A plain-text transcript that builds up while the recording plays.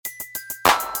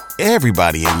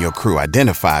Everybody in your crew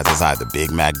identifies as either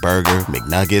Big Mac Burger,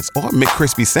 McNuggets, or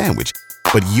McCrispy Sandwich.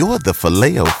 But you're the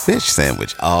Filet-O-Fish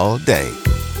Sandwich all day.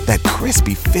 That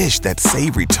crispy fish, that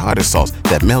savory tartar sauce,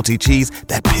 that melty cheese,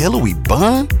 that pillowy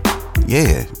bun.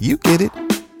 Yeah, you get it.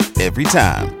 Every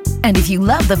time. And if you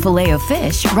love the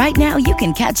Filet-O-Fish, right now you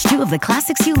can catch 2 of the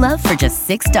classics you love for just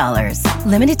 $6.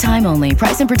 Limited time only.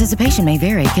 Price and participation may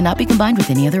vary. Cannot be combined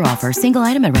with any other offer. Single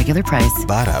item at regular price.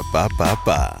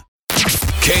 Ba-da-ba-ba-ba.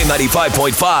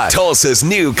 K95.5, Tulsa's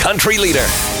new country leader.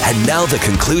 And now the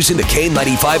conclusion to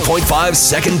K95.5's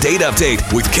second date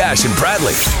update with Cash and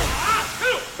Bradley.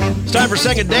 It's time for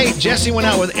second date. Jesse went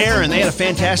out with Aaron. They had a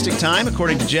fantastic time,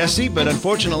 according to Jesse, but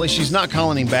unfortunately, she's not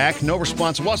calling him back. No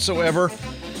response whatsoever.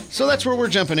 So that's where we're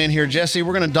jumping in here, Jesse.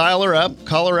 We're going to dial her up,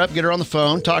 call her up, get her on the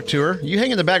phone, talk to her. You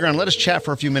hang in the background. Let us chat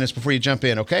for a few minutes before you jump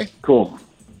in, okay? Cool.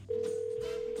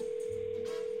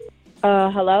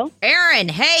 Hello? Aaron,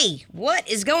 hey, what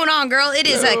is going on, girl? It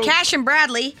is Cash and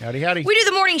Bradley. Howdy, howdy. We do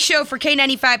the morning show for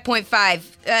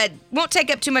K95.5. Won't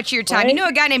take up too much of your time. What? You know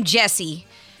a guy named Jesse.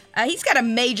 He's got a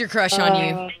major crush on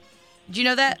you. Did you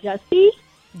know that? Jesse?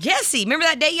 Jesse, remember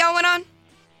that date y'all went on?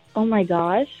 Oh my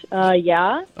gosh.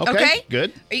 Yeah. Okay,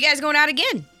 good. Are you guys going out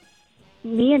again?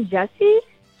 Me and Jesse?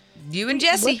 You and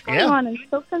Jesse. What's going on? I'm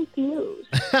so confused.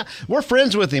 We're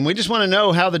friends with him. We just want to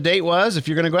know how the date was, if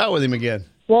you're going to go out with him again.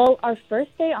 Well, our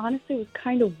first day honestly was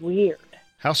kind of weird.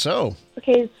 How so?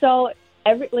 Okay, so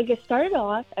it started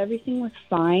off, everything was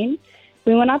fine.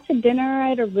 We went out to dinner, I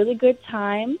had a really good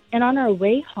time, and on our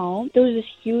way home, there was this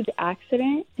huge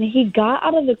accident, and he got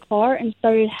out of the car and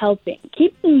started helping.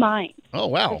 Keep in mind, Oh,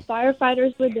 wow. the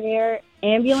firefighters were there,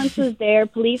 ambulance was there,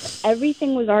 police,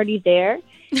 everything was already there,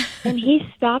 and he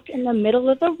stopped in the middle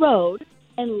of the road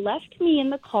and left me in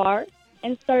the car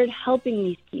and started helping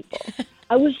these people.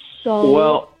 I was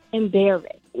so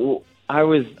embarrassed. I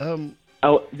was...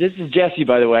 Oh, this is Jesse,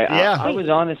 by the way. Yeah. I was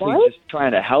honestly What? just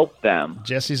trying to help them.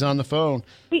 Jesse's on the phone.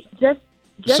 Wait, Jesse,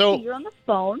 So- you're on the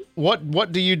phone.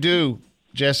 What do you do,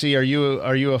 Jesse? Are you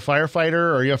a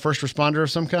firefighter? Are you a first responder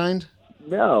of some kind?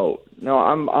 No,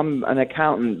 I'm an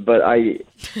accountant, but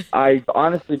I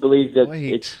honestly believe that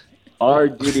it's our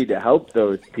duty to help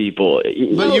those people. But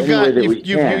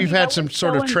you've had some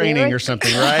sort of So training or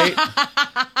something, right?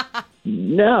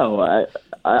 No, I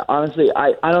honestly,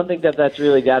 I don't think that's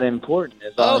really that important.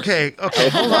 Okay,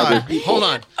 hold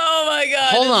on. Oh, my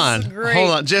God.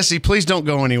 Hold on. Jesse, please don't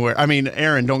go anywhere. I mean,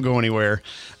 Aaron, don't go anywhere.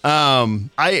 So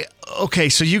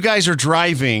you guys are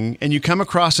driving and you come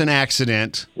across an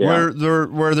accident where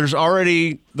there's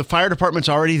already, the fire department's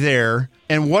already there.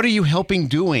 And what are you helping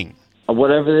doing?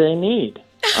 Whatever they need,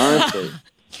 honestly.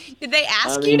 Did they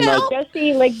ask you to help?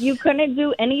 Jesse, you couldn't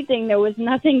do anything. There was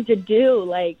nothing to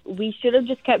do. We should have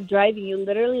just kept driving. You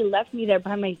literally left me there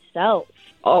by myself.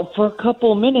 Oh, for a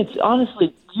couple of minutes.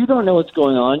 Honestly, you don't know what's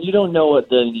going on. You don't know what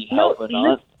they need help or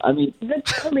not. I mean, the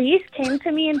police came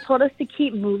to me and told us to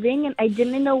keep moving, and I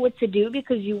didn't know what to do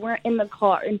because you weren't in the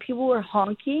car, and people were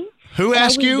honking. Who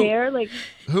asked you?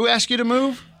 Who asked you to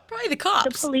move? Probably the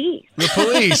cops. The police. The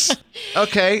police.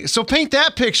 Okay, so paint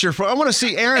that picture I want to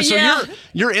see Aaron. So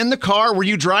you're in the car. Were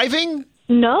you driving?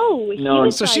 No.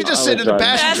 So she just sit in the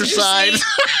passenger side.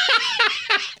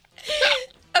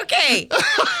 Okay.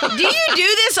 Do you do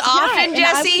this often,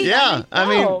 Jesse? Yeah.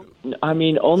 I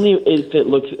mean, only if it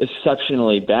looks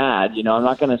exceptionally bad. You know, I'm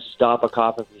not going to stop a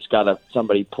cop if he's got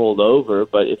somebody pulled over.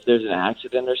 But if there's an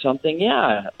accident or something,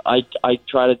 yeah, I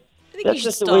try to. That's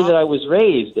just the way that I was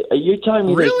raised. You're telling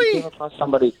me that you came across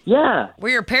somebody? Yeah. Were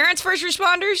your parents first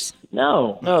responders?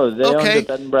 No. They owned a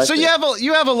bed and breakfast. So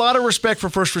you have a lot of respect for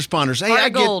first responders. Hey, I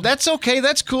get that's okay.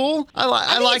 That's cool. I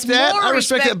like that. I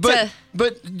respect that.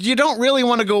 But you don't really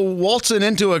want to go waltzing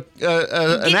into an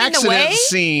accident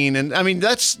scene, and I mean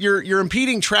that's you're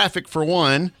impeding traffic for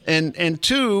one, and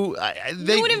two.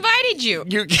 Who invited you?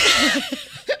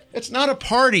 It's not a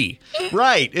party,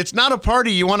 right? It's not a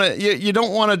party. You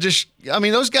don't want to just. I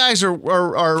mean, those guys are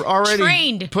already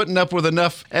trained, putting up with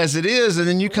enough as it is, and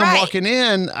then you come walking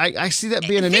in. I see that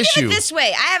being an issue. Think of it this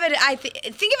way: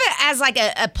 think of it as like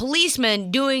a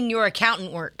policeman doing your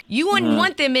accountant work. You wouldn't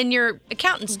want them in your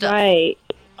accountant stuff, right?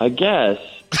 I guess.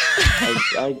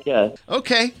 I guess.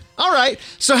 Okay. All right.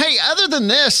 So, hey, other than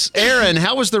this, Aaron,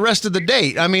 how was the rest of the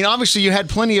date? I mean, obviously you had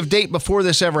plenty of date before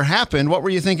this ever happened. What were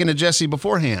you thinking of Jesse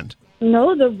beforehand?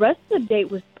 No, the rest of the date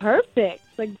was perfect.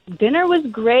 Dinner was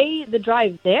great. The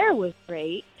drive there was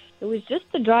great. It was just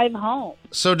the drive home.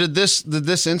 So did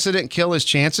this incident kill his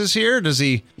chances here? Does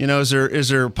he, is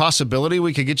there a possibility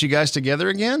we could get you guys together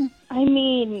again? I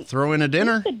mean, Throw in a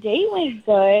dinner? the date went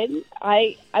good.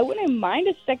 I wouldn't mind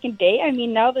a second date. I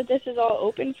mean, now that this is all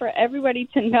open for everybody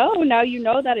to know, now you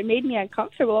know that it made me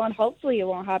uncomfortable, and hopefully it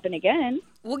won't happen again.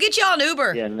 We'll get you all an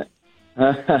Uber. Yeah,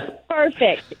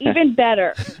 Perfect. Even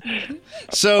better.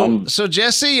 So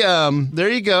Jesse, there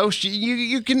you go.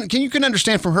 You can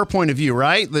understand from her point of view,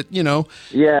 right? That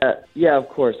Yeah, of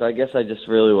course. I guess I just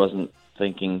really wasn't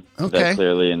thinking that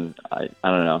clearly, and I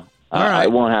don't know. All right.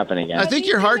 It won't happen again. I think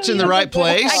your heart's in the right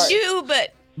place. I do,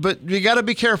 But you got to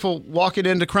be careful walking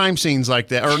into crime scenes like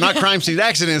that, or not crime scenes,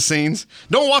 accident scenes.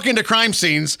 Don't walk into crime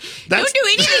scenes. Don't do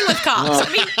anything with cops.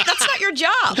 I mean, that's not your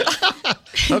job.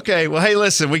 Okay. Well, hey,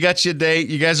 listen, we got you a date.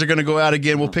 You guys are going to go out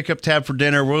again. We'll pick up tab for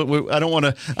dinner. I don't want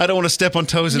to step on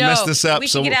toes and mess this up. We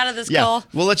should get out of this call.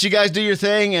 We'll let you guys do your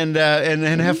thing and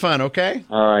have fun. Okay.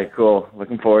 All right, cool.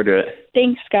 Looking forward to it.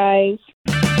 Thanks, guys.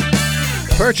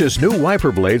 Purchase new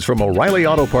wiper blades from O'Reilly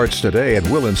Auto Parts today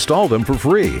and we'll install them for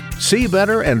free. See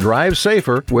better and drive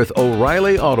safer with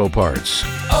O'Reilly Auto Parts.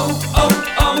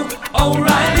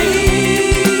 O'Reilly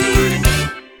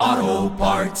Auto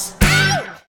Parts.